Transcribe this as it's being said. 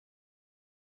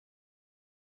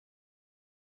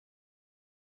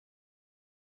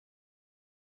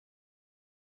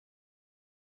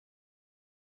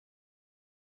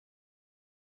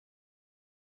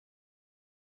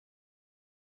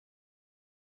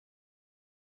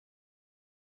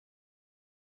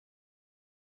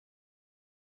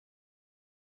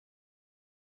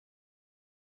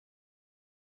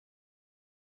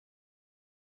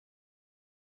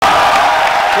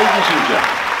Ladies and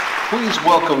gentlemen, please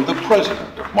welcome the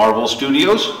president of Marvel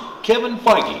Studios, Kevin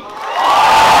Feige.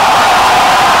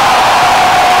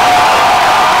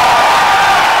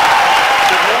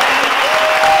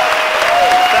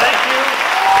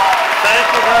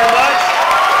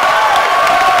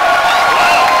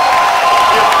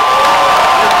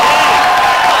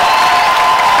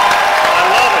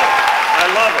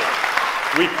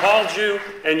 We called you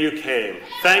and you came.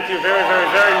 Thank you very,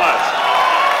 very, very much.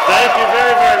 Thank you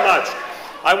very, very much.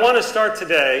 I want to start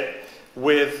today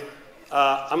with,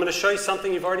 I'm going to show you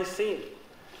something you've already seen.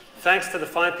 Thanks to the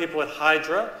fine people at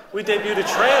Hydra, we debuted a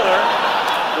trailer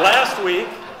last week.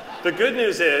 The good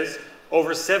news is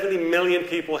over 70 million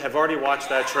people have already watched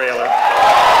that trailer.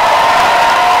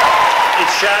 It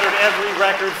shattered every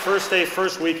record, first day,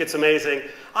 first week. It's amazing.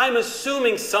 I'm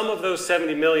assuming some of those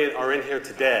 70 million are in here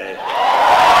today.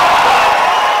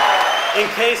 In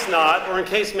case not, or in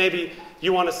case maybe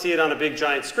you want to see it on a big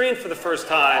giant screen for the first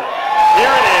time,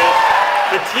 here it is,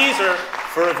 the teaser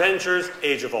for Avengers: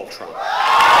 Age of Ultron.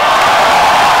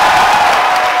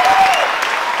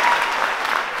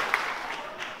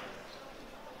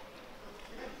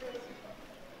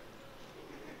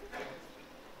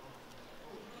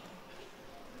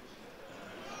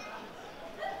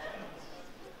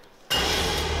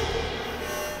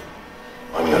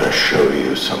 I'm going to show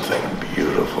you something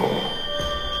beautiful.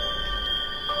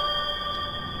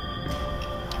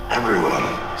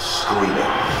 Everyone screaming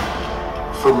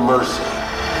for mercy.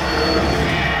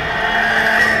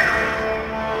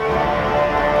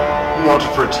 You want to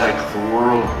protect the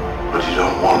world, but you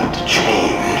don't want it to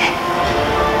change.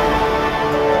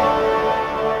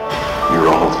 You're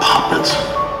all puppets,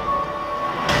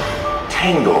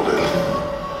 tangled in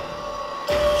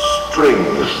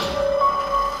strings.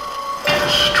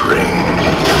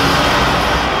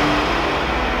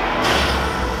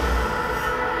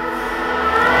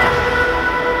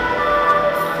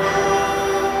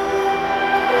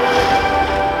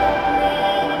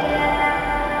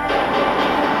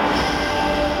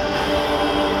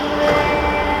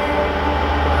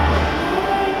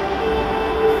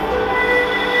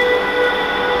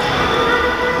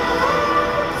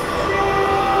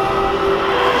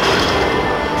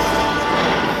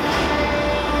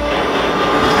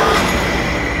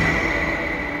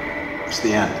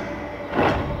 The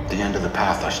end. The end of the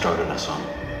path I started us on.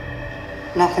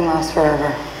 Nothing lasts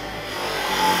forever.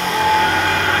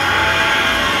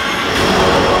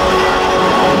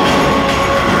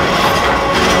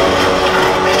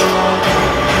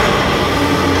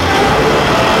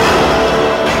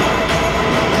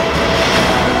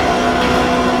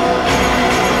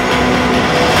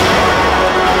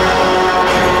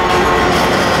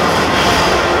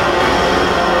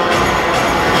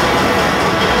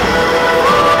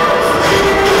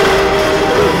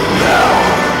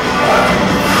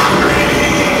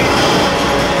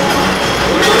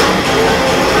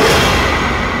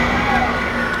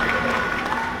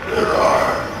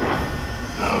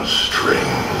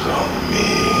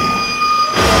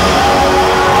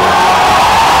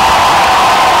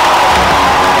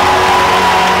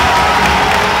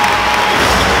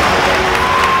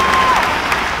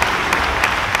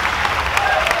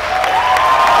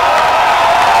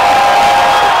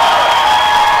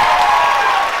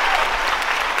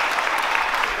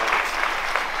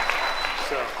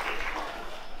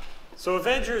 So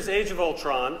Avengers: Age of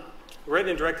Ultron, written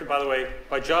and directed, by the way,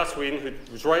 by Joss Whedon, who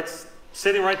was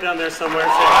sitting right down there somewhere.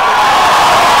 He's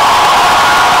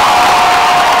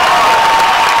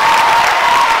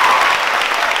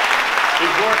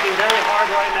working very hard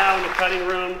right now in the cutting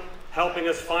room, helping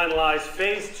us finalize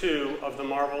Phase 2 of the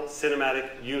Marvel Cinematic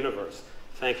Universe.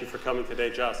 Thank you for coming today,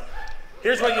 Joss.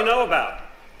 Here's what you know about.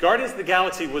 Guardians of the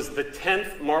Galaxy was the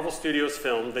 10th Marvel Studios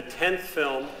film, the 10th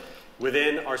film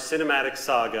within our cinematic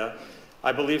saga.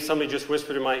 I believe somebody just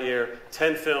whispered in my ear,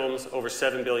 10 films, over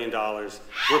 $7 billion.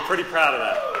 We're pretty proud of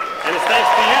that. And it's thanks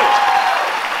to you.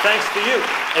 Thanks to you.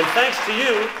 And thanks to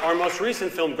you, our most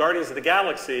recent film, Guardians of the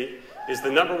Galaxy, is the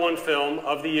 #1 film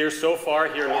of the year so far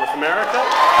here in North America.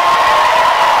 And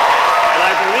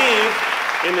I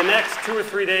believe in the next 2 or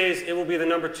 3 days, it will be the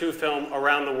 #2 film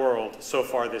around the world so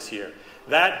far this year.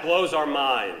 That blows our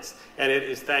minds. And it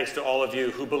is thanks to all of you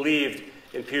who believed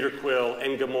in Peter Quill,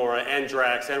 and Gamora, and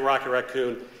Drax, and Rocket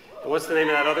Raccoon. And what's the name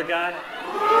of that other guy?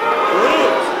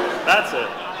 Groot! That's it.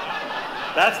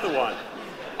 That's the one.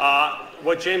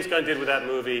 What James Gunn did with that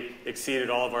movie exceeded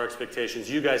all of our expectations.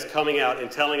 You guys coming out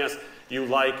and telling us you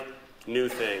like new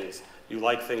things. You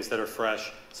like things that are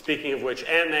fresh. Speaking of which,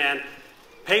 Ant-Man,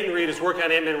 Peyton Reed is working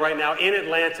on Ant-Man right now in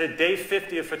Atlanta. Day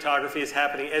 50 of photography is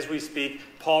happening as we speak.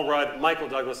 Paul Rudd, Michael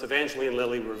Douglas, Evangeline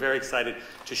Lilly. We're very excited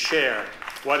to share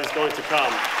what is going to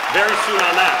come very soon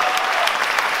on that.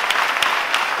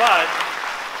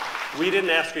 But we didn't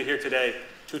ask you here today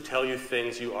to tell you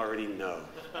things you already know.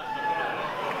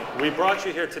 We brought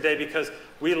you here today because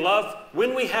we love,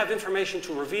 when we have information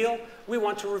to reveal, we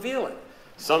want to reveal it.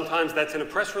 Sometimes that's in a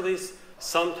press release,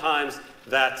 sometimes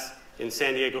that's in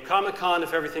San Diego Comic-Con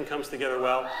if everything comes together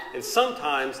well, and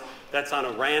sometimes that's on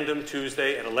a random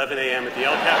Tuesday at 11 a.m. at the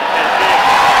El Capitan Theater.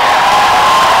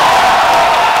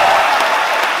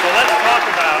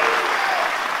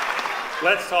 So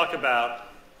let's talk about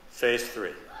Phase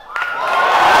 3.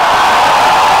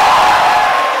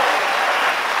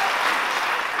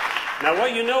 Now,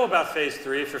 what you know about Phase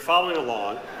 3, if you're following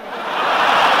along,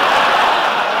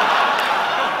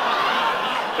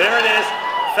 there it is.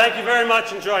 Thank you very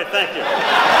much. Enjoy it. Thank you.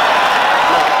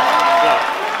 No.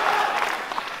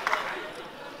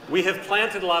 We have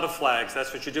planted a lot of flags.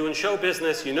 That's what you do in show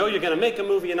business. You know you're going to make a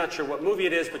movie. You're not sure what movie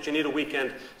it is, but you need a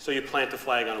weekend, so you plant a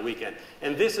flag on a weekend.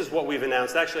 And this is what we've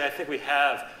announced. Actually, I think we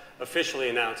have officially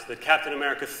announced that Captain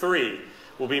America 3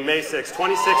 will be May 6,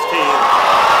 2016.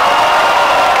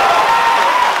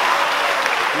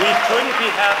 We couldn't be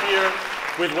happier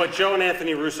with what Joe and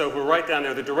Anthony Russo, who are right down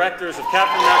there, the directors of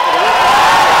Captain America, did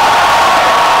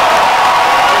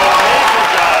an amazing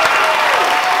job.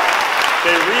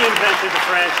 They reinvented the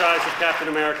franchise of Captain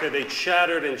America. They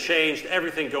shattered and changed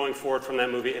everything going forward from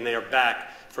that movie, and they are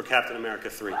back for Captain America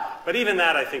 3. But even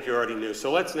that, I think you already knew.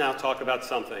 So let's now talk about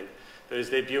something that is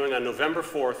debuting on November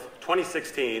 4th,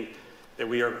 2016, that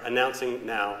we are announcing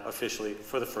now officially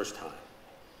for the first time.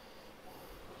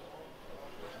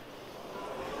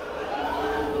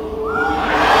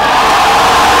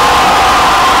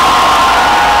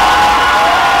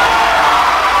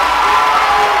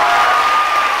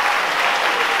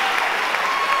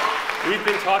 We've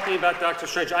been talking about Doctor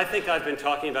Strange. I think I've been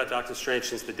talking about Doctor Strange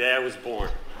since the day I was born.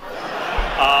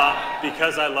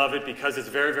 Because I love it, because it's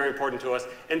very, very important to us,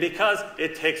 and because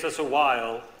it takes us a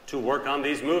while to work on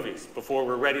these movies before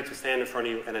we're ready to stand in front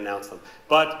of you and announce them.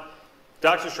 But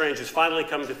Doctor Strange is finally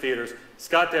coming to theaters.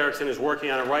 Scott Derrickson is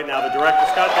working on it right now. The director,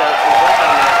 Scott Derrickson, is right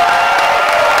down there.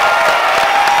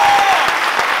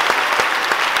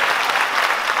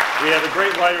 We have a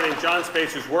great writer named John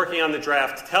Space who's working on the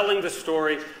draft, telling the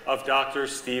story of Dr.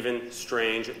 Stephen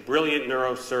Strange, a brilliant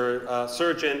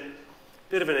neurosurgeon,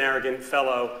 bit of an arrogant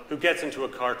fellow who gets into a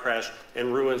car crash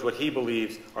and ruins what he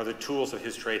believes are the tools of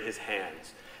his trade, his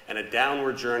hands. And a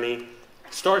downward journey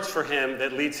starts for him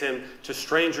that leads him to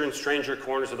stranger and stranger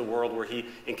corners of the world where he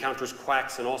encounters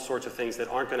quacks and all sorts of things that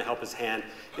aren't going to help his hand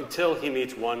until he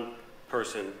meets one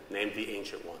person named the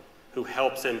Ancient One, who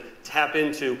helps him tap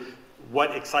into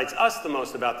what excites us the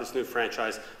most about this new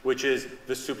franchise, which is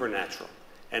the supernatural.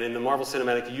 And in the Marvel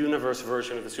Cinematic Universe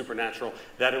version of the supernatural,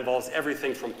 that involves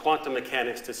everything from quantum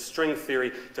mechanics to string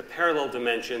theory to parallel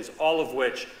dimensions, all of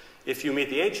which, if you meet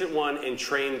the Ancient One and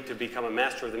train to become a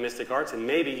master of the mystic arts and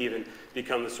maybe even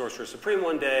become the Sorcerer Supreme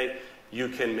one day, you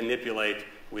can manipulate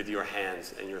with your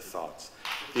hands and your thoughts.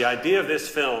 The idea of this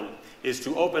film is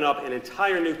to open up an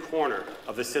entire new corner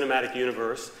of the cinematic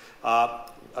universe.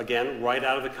 Again, right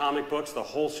out of the comic books, the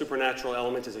whole supernatural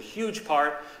element is a huge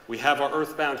part. We have our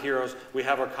earthbound heroes, we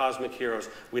have our cosmic heroes.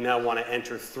 We now want to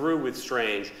enter through with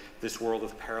Strange this world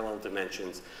of parallel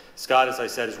dimensions. Scott, as I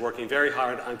said, is working very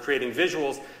hard on creating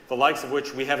visuals, the likes of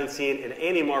which we haven't seen in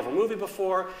any Marvel movie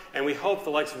before, and we hope the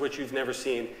likes of which you've never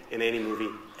seen in any movie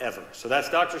ever. So that's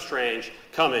Doctor Strange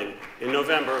coming in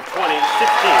November of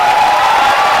 2016.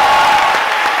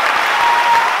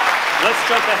 Let's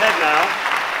jump ahead now.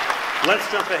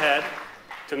 Let's jump ahead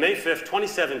to May 5th,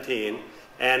 2017,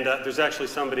 and there's actually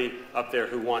somebody up there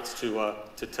who wants to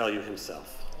tell you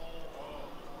himself.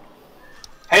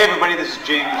 Hey everybody, this is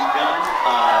James Gunn.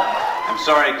 I'm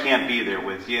sorry I can't be there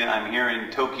with you. I'm here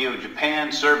in Tokyo,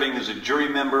 Japan, serving as a jury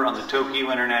member on the Tokyo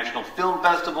International Film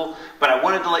Festival, but I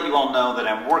wanted to let you all know that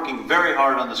I'm working very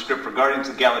hard on the script for Guardians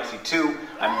of the Galaxy 2.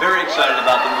 I'm very excited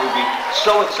about the movie,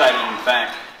 so excited in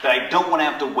fact, that I don't want to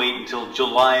have to wait until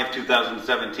July of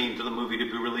 2017 for the movie to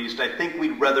be released. I think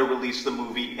we'd rather release the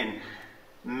movie in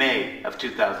May of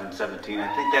 2017.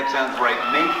 I think that sounds right.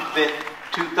 May 5th,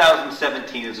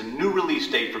 2017 is a new release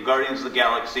date for Guardians of the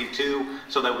Galaxy 2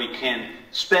 so that we can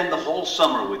spend the whole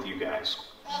summer with you guys.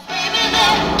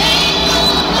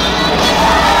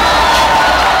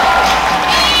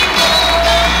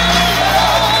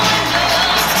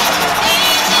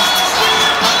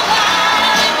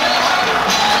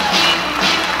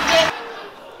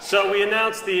 So we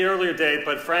announced the earlier date,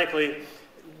 but frankly,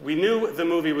 we knew the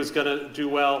movie was going to do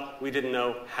well. We didn't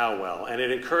know how well. And it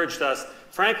encouraged us,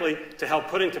 frankly, to help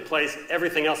put into place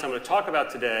everything else I'm going to talk about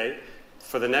today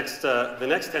for the next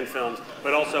 10 films,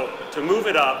 but also to move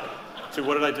it up to,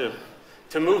 what did I do?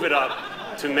 To move it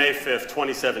up to May 5th,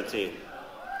 2017.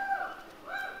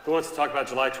 Who wants to talk about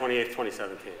July 28th,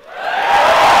 2017?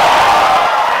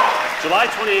 July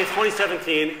 28th,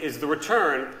 2017 is the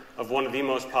return of one of the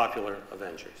most popular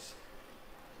Avengers.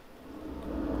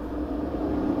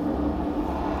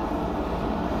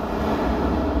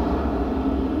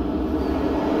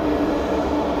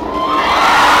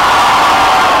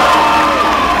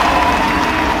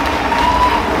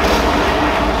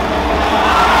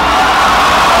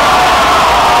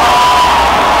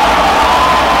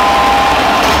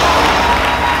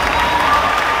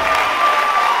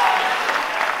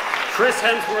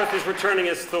 Is returning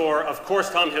as Thor. Of course,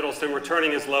 Tom Hiddleston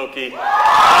returning as Loki.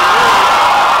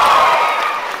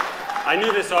 I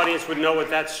knew this audience would know what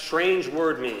that strange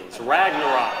word means,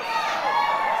 Ragnarok.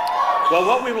 Well,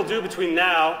 what we will do between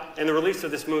now and the release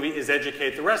of this movie is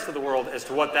educate the rest of the world as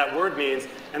to what that word means,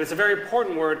 and it's a very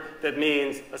important word that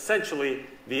means, essentially,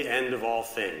 the end of all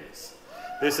things.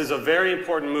 This is a very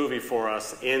important movie for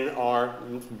us in our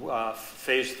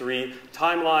Phase 3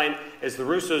 timeline, as the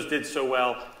Russos did so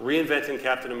well, reinventing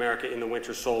Captain America in the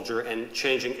Winter Soldier and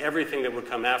changing everything that would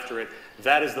come after it.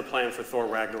 That is the plan for Thor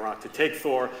Ragnarok, to take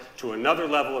Thor to another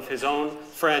level of his own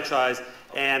franchise,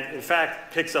 and in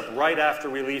fact picks up right after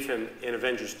we leave him in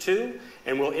Avengers 2,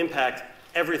 and will impact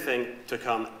everything to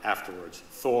come afterwards.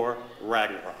 Thor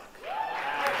Ragnarok.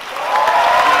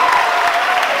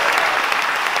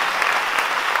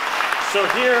 So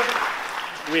here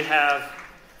we have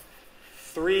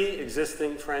 3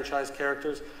 existing franchise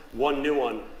characters, 1 new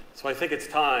one. So I think it's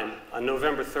time on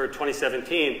November 3rd,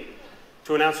 2017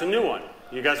 to announce a new one.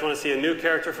 You guys want to see a new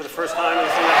character for the first time in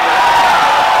the cinema?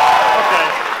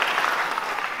 Okay.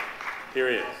 Here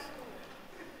he is.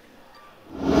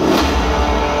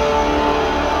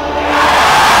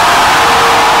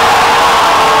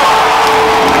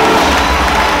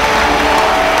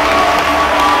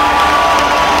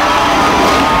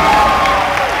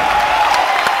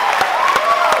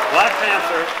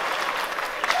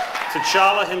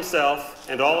 T'Challa himself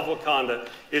and all of Wakanda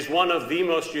is one of the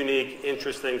most unique,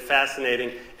 interesting,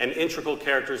 fascinating, and integral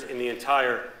characters in the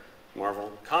entire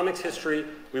Marvel Comics history.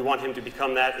 We want him to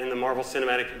become that in the Marvel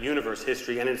Cinematic Universe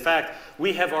history. And in fact,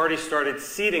 we have already started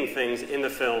seeding things in the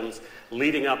films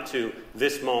leading up to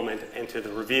this moment and to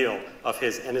the reveal of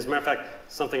his. And as a matter of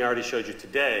fact, something I already showed you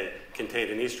today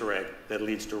contained an Easter egg that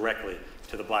leads directly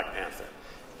to the Black Panther.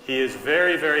 He is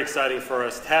very, very exciting for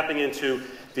us, tapping into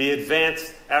the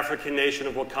advanced African nation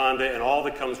of Wakanda and all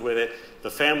that comes with it, the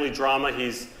family drama.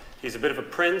 He's a bit of a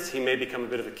prince, he may become a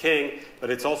bit of a king, but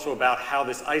it's also about how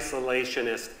this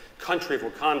isolationist country of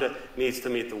Wakanda needs to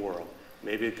meet the world.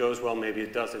 Maybe it goes well, maybe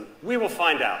it doesn't. We will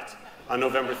find out on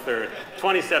November 3rd,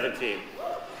 2017.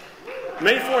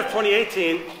 May 4th,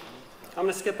 2018, I'm going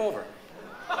to skip over.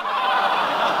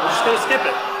 I'm just going to skip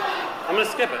it. I'm going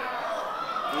to skip it.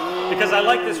 Because I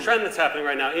like this trend that's happening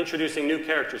right now, introducing new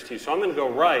characters to you. So I'm going to go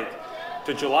right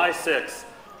to July 6th,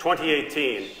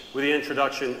 2018, with the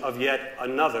introduction of yet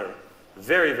another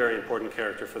very, very important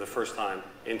character for the first time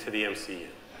into the MCU.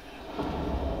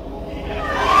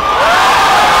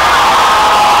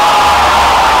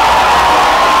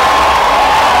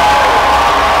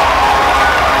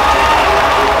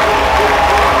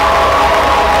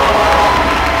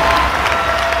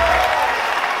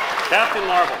 Captain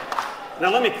Marvel. Now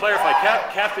let me clarify,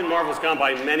 Captain Marvel's gone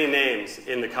by many names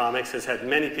in the comics, has had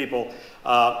many people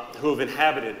who have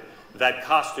inhabited that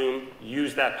costume,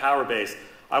 used that power base.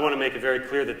 I want to make it very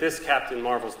clear that this Captain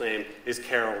Marvel's name is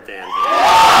Carol Danvers.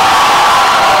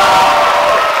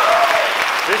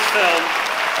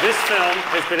 This film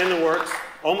has been in the works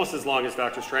almost as long as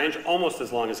Doctor Strange, almost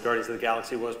as long as Guardians of the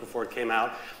Galaxy was before it came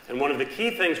out. And one of the key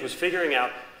things was figuring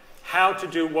out how to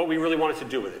do what we really wanted to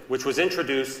do with it, which was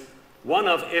introduce one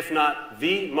of, if not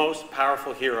the most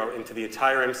powerful hero into the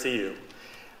entire MCU.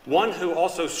 One who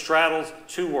also straddles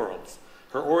 2 worlds.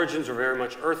 Her origins are very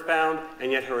much earthbound,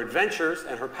 and yet her adventures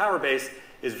and her power base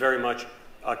is very much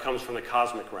comes from the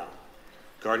cosmic realm.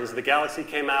 Guardians of the Galaxy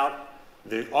came out.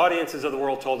 The audiences of the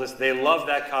world told us they love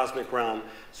that cosmic realm,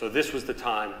 so this was the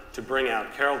time to bring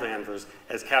out Carol Danvers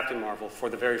as Captain Marvel for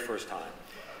the very first time.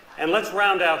 And let's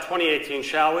round out 2018,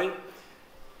 shall we?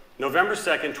 November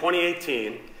 2nd,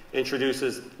 2018,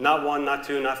 introduces not 1, not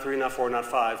 2, not 3, not 4, not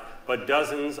 5, but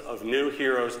dozens of new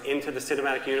heroes into the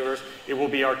cinematic universe. It will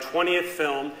be our 20th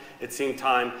film. It seemed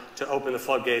time to open the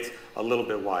floodgates a little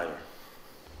bit wider.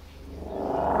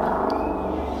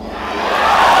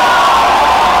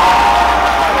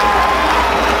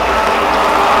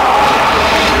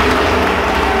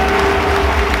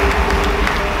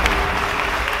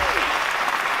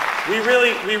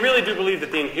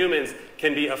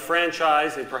 can be a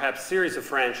franchise and perhaps series of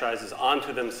franchises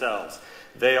onto themselves.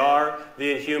 They are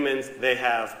the Inhumans. They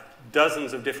have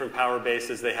dozens of different power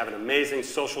bases. They have an amazing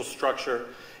social structure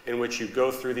in which you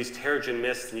go through these Terrigen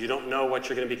mists and you don't know what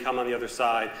you're going to become on the other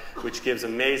side, which gives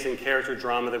amazing character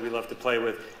drama that we love to play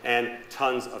with, and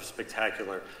tons of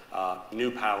spectacular new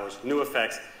powers, new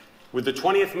effects. With the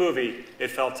 20th movie,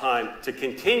 it felt time to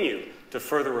continue to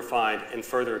further refine and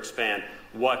further expand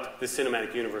what the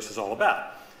cinematic universe is all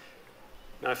about.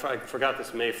 Now, I forgot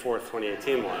this May 4th,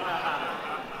 2018 one.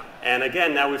 And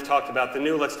again, now we've talked about the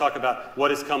new, let's talk about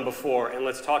what has come before, and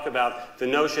let's talk about the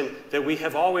notion that we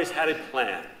have always had a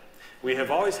plan. We have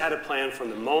always had a plan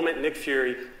from the moment Nick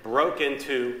Fury broke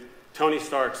into Tony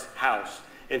Stark's house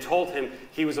and told him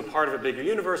he was a part of a bigger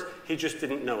universe, he just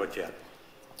didn't know it yet.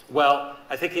 Well,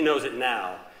 I think he knows it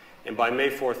now, and by May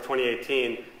 4th,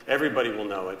 2018, everybody will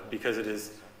know it because it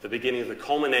is the beginning of the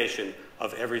culmination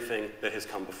of everything that has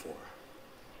come before.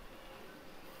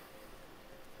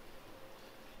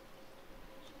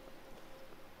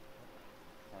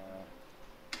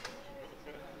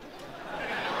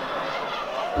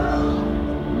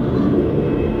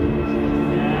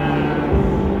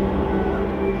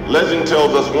 Legend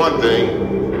tells us one thing,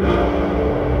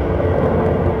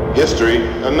 history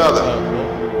another.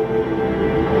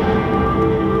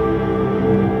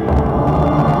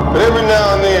 But every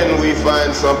now and then we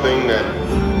find something that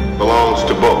belongs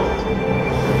to both.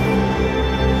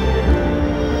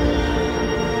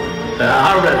 There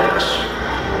are relics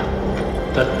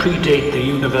that predate the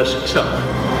universe itself.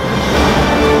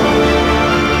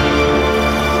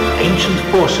 Ancient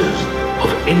forces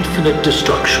of infinite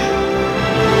destruction.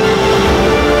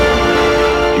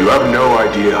 You have no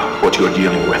idea what you're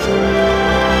dealing with.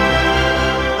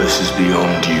 This is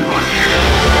beyond you.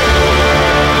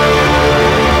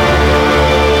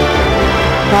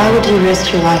 Why would you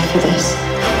risk your life for this?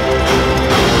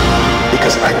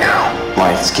 Because right now,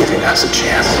 life's giving us a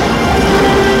chance.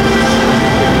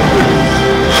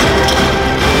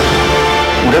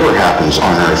 Whatever happens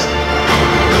on Earth,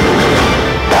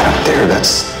 that up there,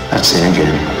 that's the end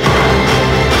game.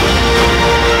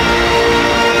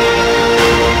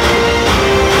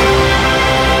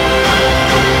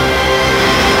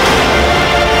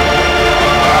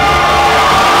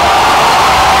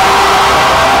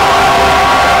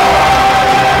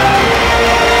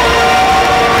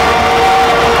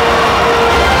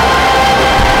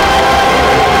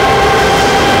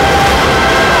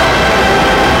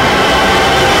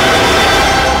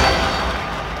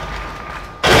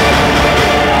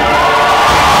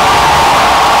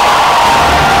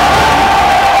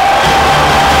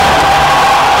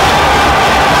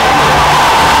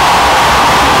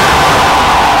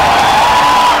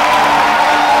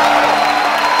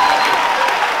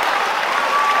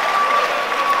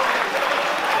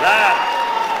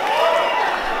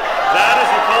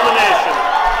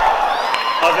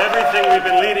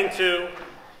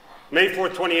 May 4th,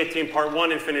 2018, Part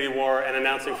 1, Infinity War, and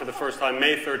announcing for the first time,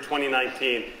 May 3rd,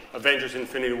 2019, Avengers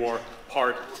Infinity War,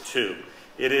 Part 2.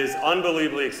 It is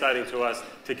unbelievably exciting to us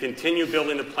to continue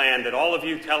building the plan that all of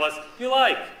you tell us you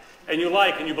like, and you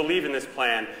believe in this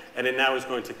plan, and it now is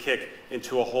going to kick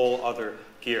into a whole other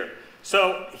gear.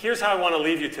 So here's how I want to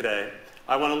leave you today.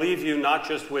 I want to leave you not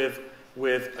just with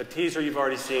a teaser you've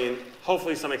already seen,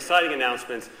 hopefully some exciting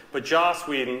announcements, but Joss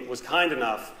Whedon was kind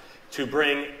enough to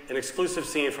bring an exclusive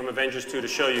scene from Avengers 2 to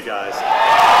show you guys.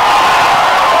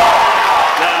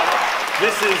 Now,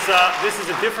 this is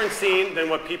a different scene than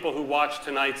what people who watch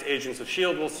tonight's Agents of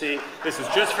S.H.I.E.L.D. will see. This is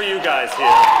just for you guys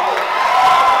here.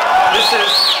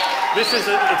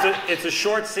 It's a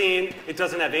short scene. It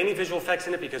doesn't have any visual effects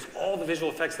in it because all the visual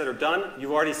effects that are done,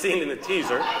 you've already seen in the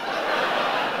teaser.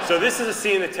 So this is a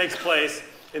scene that takes place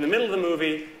in the middle of the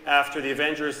movie after the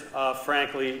Avengers,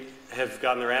 frankly, have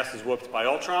gotten their asses whooped by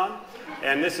Ultron.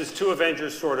 And this is two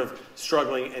Avengers sort of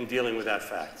struggling and dealing with that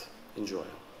fact. Enjoy.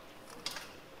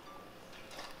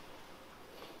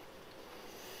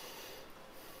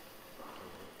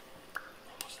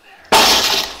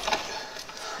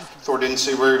 Thor didn't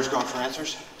say where he was going for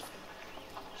answers?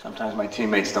 Sometimes my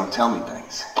teammates don't tell me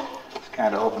things. This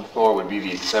kind of open floor would be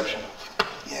the exception.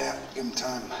 Yeah, give him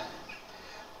time.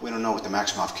 We don't know what the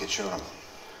Maximoff kid showed him.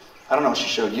 I don't know what she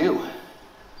showed you.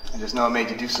 I just know it made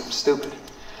you do something stupid.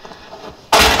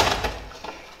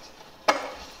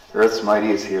 Earth's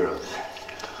mightiest heroes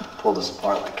pulled us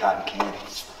apart like cotton candy.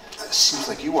 Seems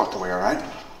like you walked away all right.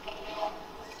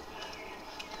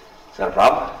 Is that a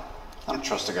problem? I don't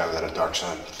trust a guy without a dark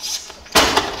side.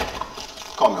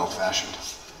 Call me old-fashioned.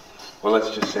 Well, let's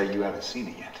just say you haven't seen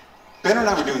it yet. Ben and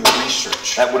I were doing the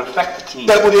research. That would affect the team.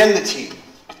 That would end the team.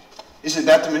 Isn't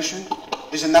that the mission?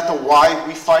 Isn't that the why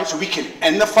we fight? So we can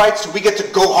end the fight, so we get to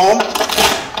go home?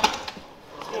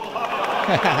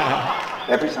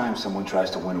 Every time someone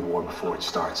tries to win a war before it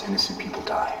starts, innocent people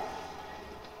die.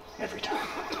 Every time.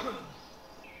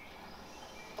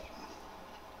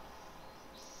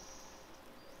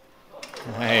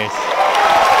 Nice.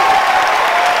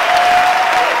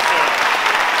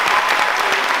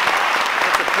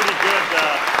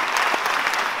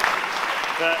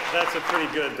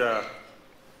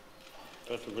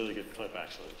 That's a really good clip,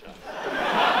 actually, John.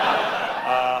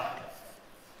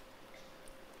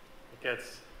 It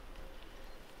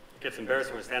gets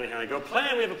embarrassing when we're standing here and I go,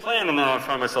 plan, we have a plan, and then I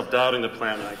find myself doubting the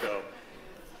plan, and I go,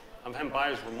 I'm having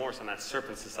buyer's remorse on that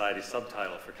Serpent Society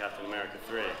subtitle for Captain America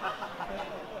 3.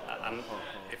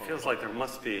 It feels like there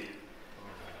must be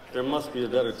a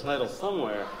better title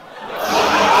somewhere.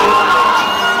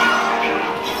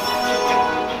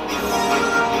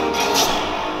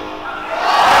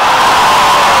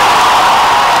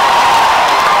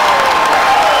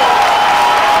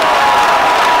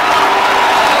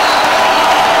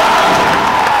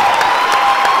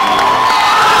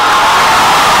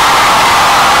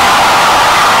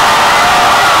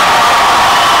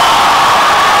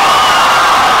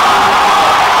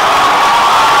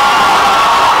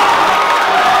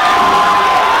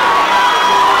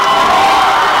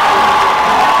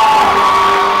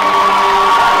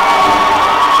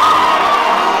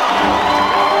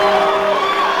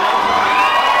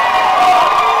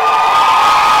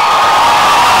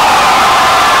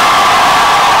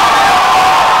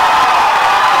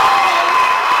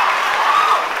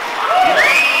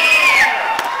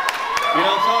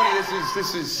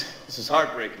 This is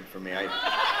heartbreaking for me. I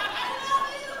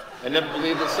never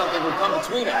believed that something would come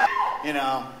between us. You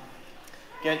know,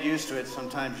 get used to it.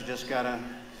 Sometimes you just gotta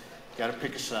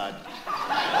pick a side.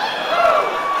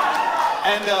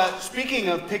 And speaking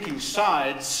of picking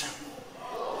sides,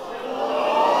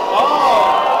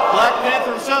 Black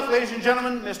Panther himself, ladies and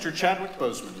gentlemen, Mr. Chadwick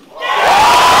Boseman.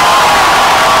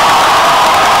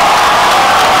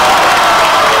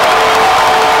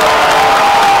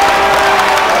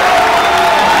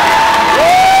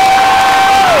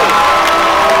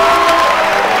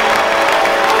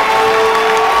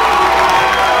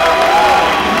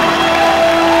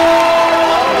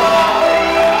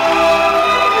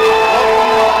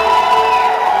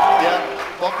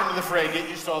 Get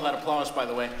used to all that applause, by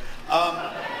the way.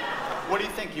 What do you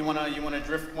think? You wanna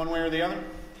drift one way or the other?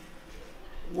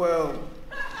 Well,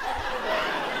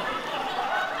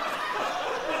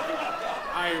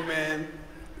 Iron Man,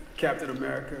 Captain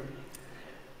America.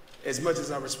 As much as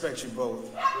I respect you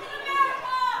both.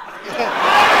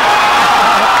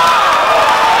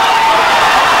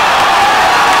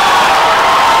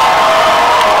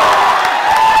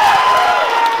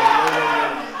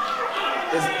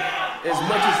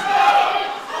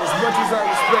 As much as I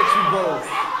respect you both,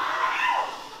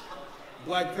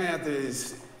 Black Panther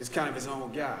is kind of his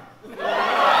own guy. Well,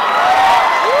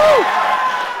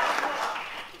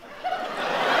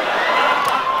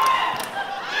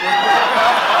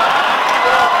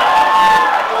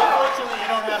 unfortunately, you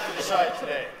don't have to decide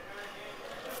today.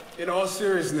 In all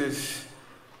seriousness,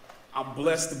 I'm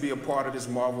blessed to be a part of this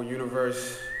Marvel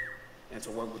universe and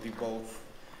to work with you both.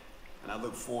 And I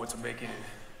look forward to making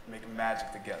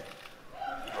magic together.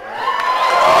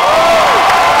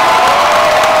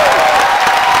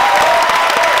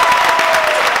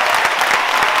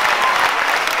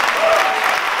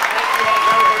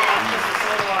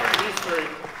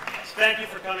 Thank you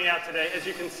for coming out today. As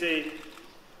you can see,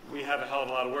 we have a hell of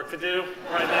a lot of work to do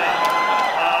right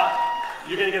now.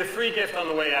 You're going to get a free gift on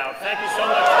the way out. Thank you so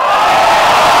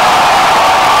much.